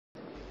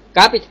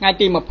កាលពីថ្ងៃ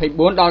ទី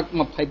24ដល់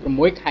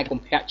26ខែកុ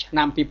ម្ភៈឆ្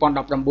នាំ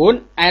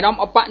2019អាយដាម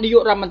អបនាយ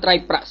ករដ្ឋមន្ត្រី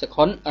ប្រាក់សុ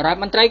ខុនរដ្ឋ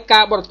មន្ត្រី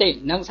ការបរទេស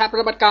និងសហប្រ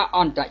តិបត្តិការអ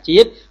ន្តរជា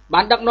តិ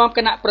បានដឹកនាំគ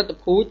ណៈប្រតិ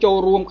ភូចូល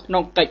រួមក្នុ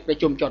ងកិច្ចប្រ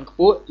ជុំជាន់ខ្ព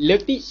ស់លើ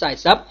កទី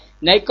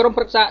40នៃក្រុម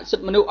ប្រឹក្សាសិ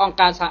ទ្ធិមនុស្សអង្គ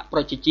ការសហប្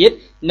រជាជាតិ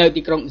នៅ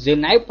ទីក្រុងហ្សឺ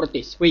ណែវប្រ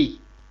ទេសស្វីស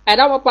អាយ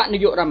ដាមអបនា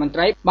យករដ្ឋមន្ត្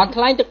រីបាន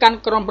ថ្លែងទៅកាន់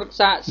ក្រុមប្រឹក្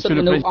សាសិទ្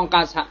ធិមនុស្សអង្គ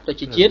ការសហប្រ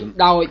ជាជាតិ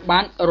ដោយបា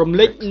នរំ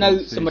លេចនៅ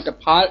សមិទ្ធ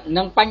ផល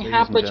និងបញ្ហា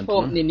ប្រឈ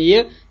មនានា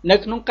នៅ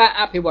ក្នុងការ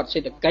អភិវឌ្ឍសេ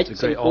ដ្ឋកិច្ច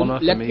សង្គម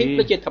លទ្ធិ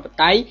ប្រជាធិប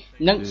តេយ្យ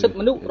និងសិទ្ធិ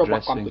មនុស្សរប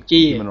ស់កម្ពុ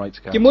ជា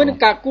ជាមួយនឹង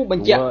ការគូប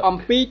ញ្ជាក់អំ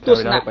ពីទស្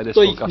សនៈផ្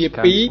ទុយគ្នា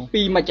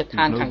ពីមជ្ឈដ្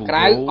ឋានខាងក្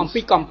រៅអំ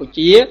ពីកម្ពុ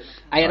ជា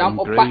អាយដាម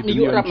អបនា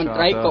យករដ្ឋមន្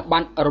ត្រីក៏បា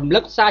នរំលឹ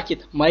កសារជា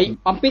ថ្មី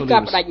អំពីកា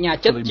របដិញ្ញា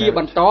ចិត្តជាប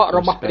ន្តរ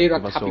បស់រ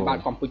ដ្ឋាភិបាល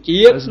កម្ពុជា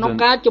ក្នុង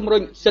ការជំរុ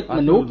ញសិទ្ធិម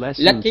នុស្ស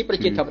លទ្ធិប្រ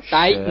ជាធិប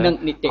តេយ្យនិង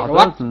នីតិរ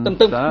ដ្ឋទន្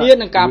ទឹមគ្នា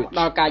នឹងការផ្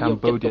ដល់ការយក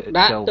ចិត្តទុក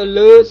ដាក់ទៅ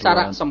លើសា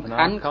រៈសំ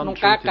ខាន់ក្នុង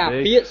ការការ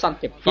ពារសន្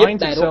តិភាព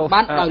ដែលរក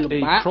បានដោយលំ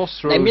បាក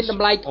ដែលមានត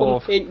ម្លៃធំ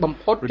ធេងបំ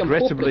ផុតចំ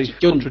ពោះប្រជា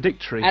ជន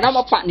អាយដាម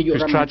អបនាយក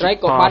រដ្ឋមន្ត្រី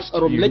ក៏បាន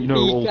រំលេច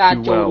ពីការ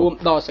ចូលរួម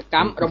ដ៏សក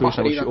ម្មរបស់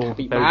រដ្ឋា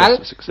ភិបាល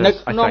នៅ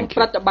ក្នុង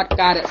ប្រតិបត្តិ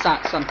ការរក្សា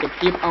សន្តិ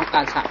ភាពអង្គ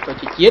ការសហប្រ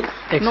ជាជាតិ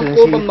ក្នុង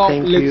គោលបំណង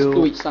លើកស្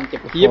ទួយសន្តិ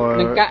ភាព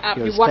និងការអ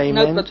ភិវឌ្ឍ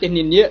នៅប្រទេស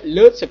នានា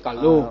លើសកល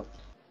លោក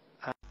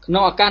ក្នុ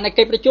ងឱកាសនៃ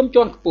កិច្ចប្រជុំ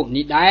ជាន់ខ្ពស់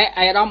នេះដែរ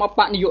អាយដាមអប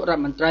នាយករដ្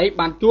ឋមន្ត្រី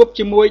បានជួប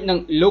ជាមួយនឹង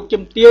លោក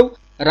ជំទាវ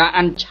រ៉ា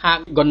អាន់ឆា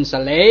ហ្គុនសា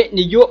ឡេ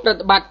នាយកប្រ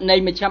តិបត្តិនៃ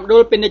មជ្ឈមណ្ឌ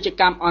លពាណិជ្ជ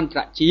កម្មអន្ត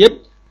រជាតិ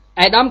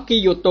អាយដាមគី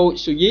យ៉ូតូ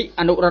ស៊ូយី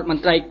អនុរដ្ឋម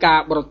ន្ត្រីការ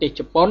បរទេស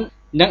ជប៉ុន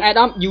និងអាយ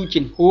ដាមយូជី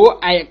នហួរ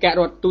ឯកអគ្គ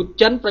រដ្ឋទូត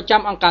ចិនប្រ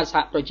ចាំអង្គការស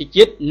ហប្រជា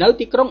ជាតិនៅ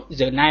ទីក្រុងហ្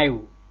សឺណែវ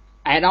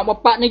អាយដាមអ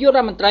បនាយករ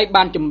ដ្ឋមន្ត្រី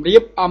បានជម្រា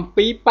បអំ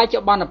ពីបច្ចុ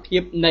ប្បន្នភា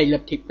ពនៃល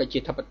ទ្ធិប្រជា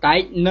ធិបតេយ្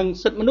យនិង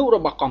សិទ្ធិមនុស្សរ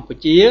បស់កម្ពុ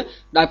ជា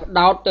ដោយផ្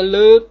ដោតទៅ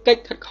លើកិច្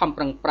ចខិតខំ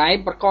ប្រឹងប្រែង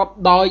ប្រកប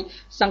ដោយ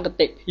សន្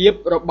តិភាព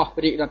របស់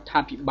រាជរដ្ឋា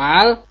ភិបា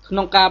លក្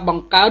នុងការប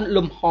ង្កើន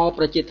លំហ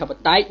ប្រជាធិប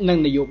តេយ្យនិង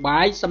នយោ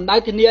បាយសម្ដៅ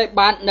ធានាឲ្យ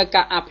បាននូវ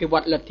ការអភិវ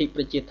ឌ្ឍលទ្ធិ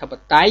ប្រជាធិប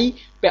តេយ្យ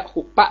ព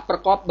ហុបកប្រ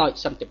កបដោយ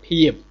សន្តិ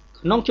ភាព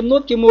ក្នុងជំនួ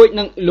បជាមួយ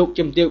នឹងលោក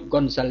ជំទាវហ្គុ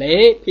នសាឡេ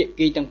ភា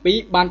គីទាំងពីរ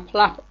បានផ្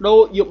លាស់ប្ដូរ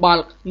យោប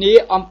ល់គ្នា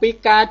អំពី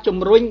ការជំ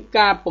រុញ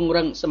ការពង្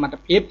រឹងសមត្ថ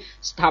ភាព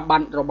ស្ថាប័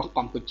នរបស់ក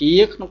ម្ពុជា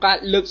ក្នុងការ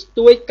លើកស្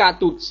ទួយការ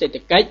ទូតសេដ្ឋ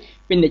កិច្ច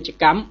ពាណិជ្ជ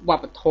កម្មវ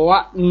ប្បធម៌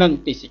និង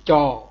ទេសច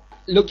រណ៍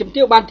លោកជំ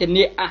ទាវបានធា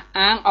នាអះ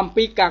អាងអំ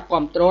ពីការ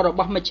គាំទ្ររប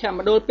ស់មជ្ឈម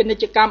ណ្ឌលពាណិ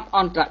ជ្ជកម្មអ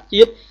ន្តរ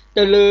ជាតិ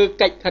ទៅលើ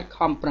កិច្ចខិត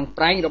ខំប្រឹង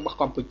ប្រែងរបស់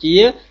កម្ពុជា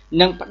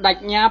និងបដិ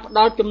ញ្ញាផ្ដ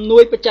ល់ជំនួ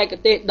យបច្ចេក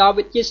ទេសដល់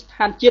វិទ្យាស្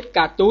ថានជាតិ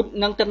ការទូត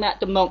និងទំនាក់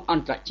ទំនងអ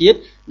ន្តរជាតិ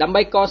ដើម្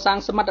បីកសាង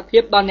សមត្ថភា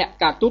ពដល់អ្នក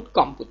ការទូតក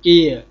ម្ពុជា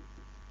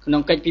ក្នុ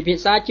ងកិច្ចពិភា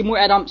ក្សាជាមួយ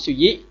អាយដាមស៊ូ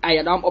យីអាយ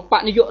ដាមអប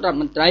នាយករដ្ឋ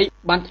មន្ត្រី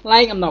បានថ្លែ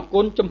ងអំណរ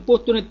គុណចំពោះ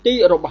ទូនាទី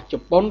របស់ជ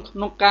ប៉ុនក្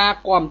នុងការ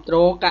គាំទ្រ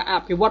ការអ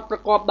ភិវឌ្ឍប្រ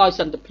កបដោយ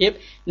សន្តិភាព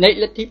នៃ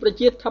លទ្ធិប្រ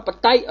ជាធិប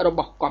តេយ្យរប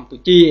ស់កម្ពុ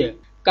ជា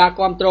ការ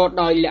គាំទ្រ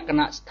ដោយលក្ខ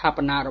ណៈស្ថាប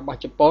នារបស់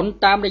ជប៉ុន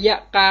តាមរយៈ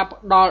ការផ្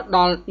ដល់ដ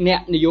ល់អ្នក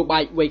នយោបា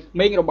យវ័យក្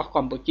មេងរបស់ក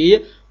ម្ពុជា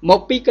មក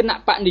ពីគណៈ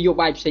បកនយោ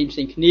បាយផ្សេងៗ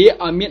គ្នា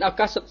ឲ្យមានឱ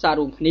កាសសិក្សា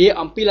រួមគ្នា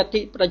អំពីលទ្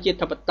ធិប្រជា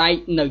ធិបតេយ្យ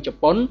នៅជ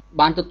ប៉ុន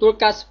បានទទួល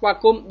ការស្វា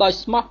គមន៍ដោយ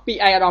ស្មោះពី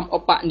អាយដាមអ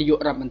បនាយក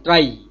រដ្ឋមន្ត្រី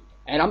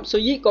អាយដាមស៊ូ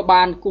យីក៏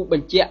បានគូប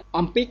ញ្ជាក់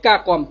អំពីការ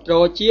គាំទ្រ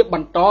ជាប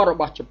ន្តរ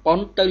បស់ជប៉ុន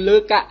ទៅលើ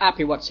ការអ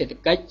ភិវឌ្ឍសេដ្ឋ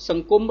កិច្ចស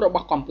ង្គមរប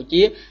ស់កម្ពុ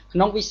ជាក្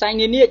នុងវិស័យ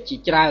នានាជា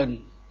ច្រើន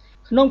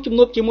ក្នុងជំ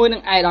នួបជាមួយនឹ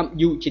ងអាយដាម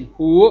យូជីន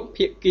ហួរ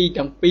ភាគី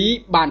ទាំងពីរ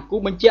បានគូ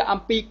បញ្ជាក់អំ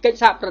ពីកិច្ច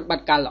សហប្រតិប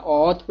ត្តិការល្អ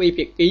ទ្វេ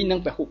ភាគីនិង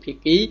ពហុភា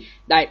គី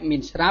ដែលមា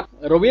នស្រាប់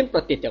រវាងប្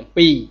រទេសទាំង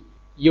ពីរ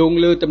យោង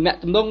លើទំនាក់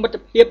ទំនងមិត្ត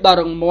ភាពដ៏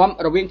រឹងមាំ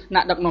រវាងថ្នា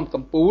ក់ដឹកនាំក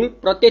ម្ពុជា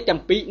ប្រទេសទាំ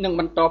ងពីរនឹង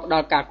បន្តផ្ដ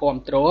ល់ការគាំ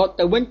ទ្រ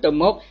ទៅវិញទៅ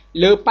មក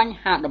លើបញ្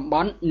ហាតំប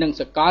ន់និង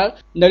សកល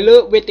នៅលើ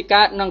វេទិ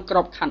កានិងក្រ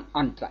បខ័ណ្ឌអ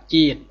ន្តរ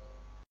ជាតិ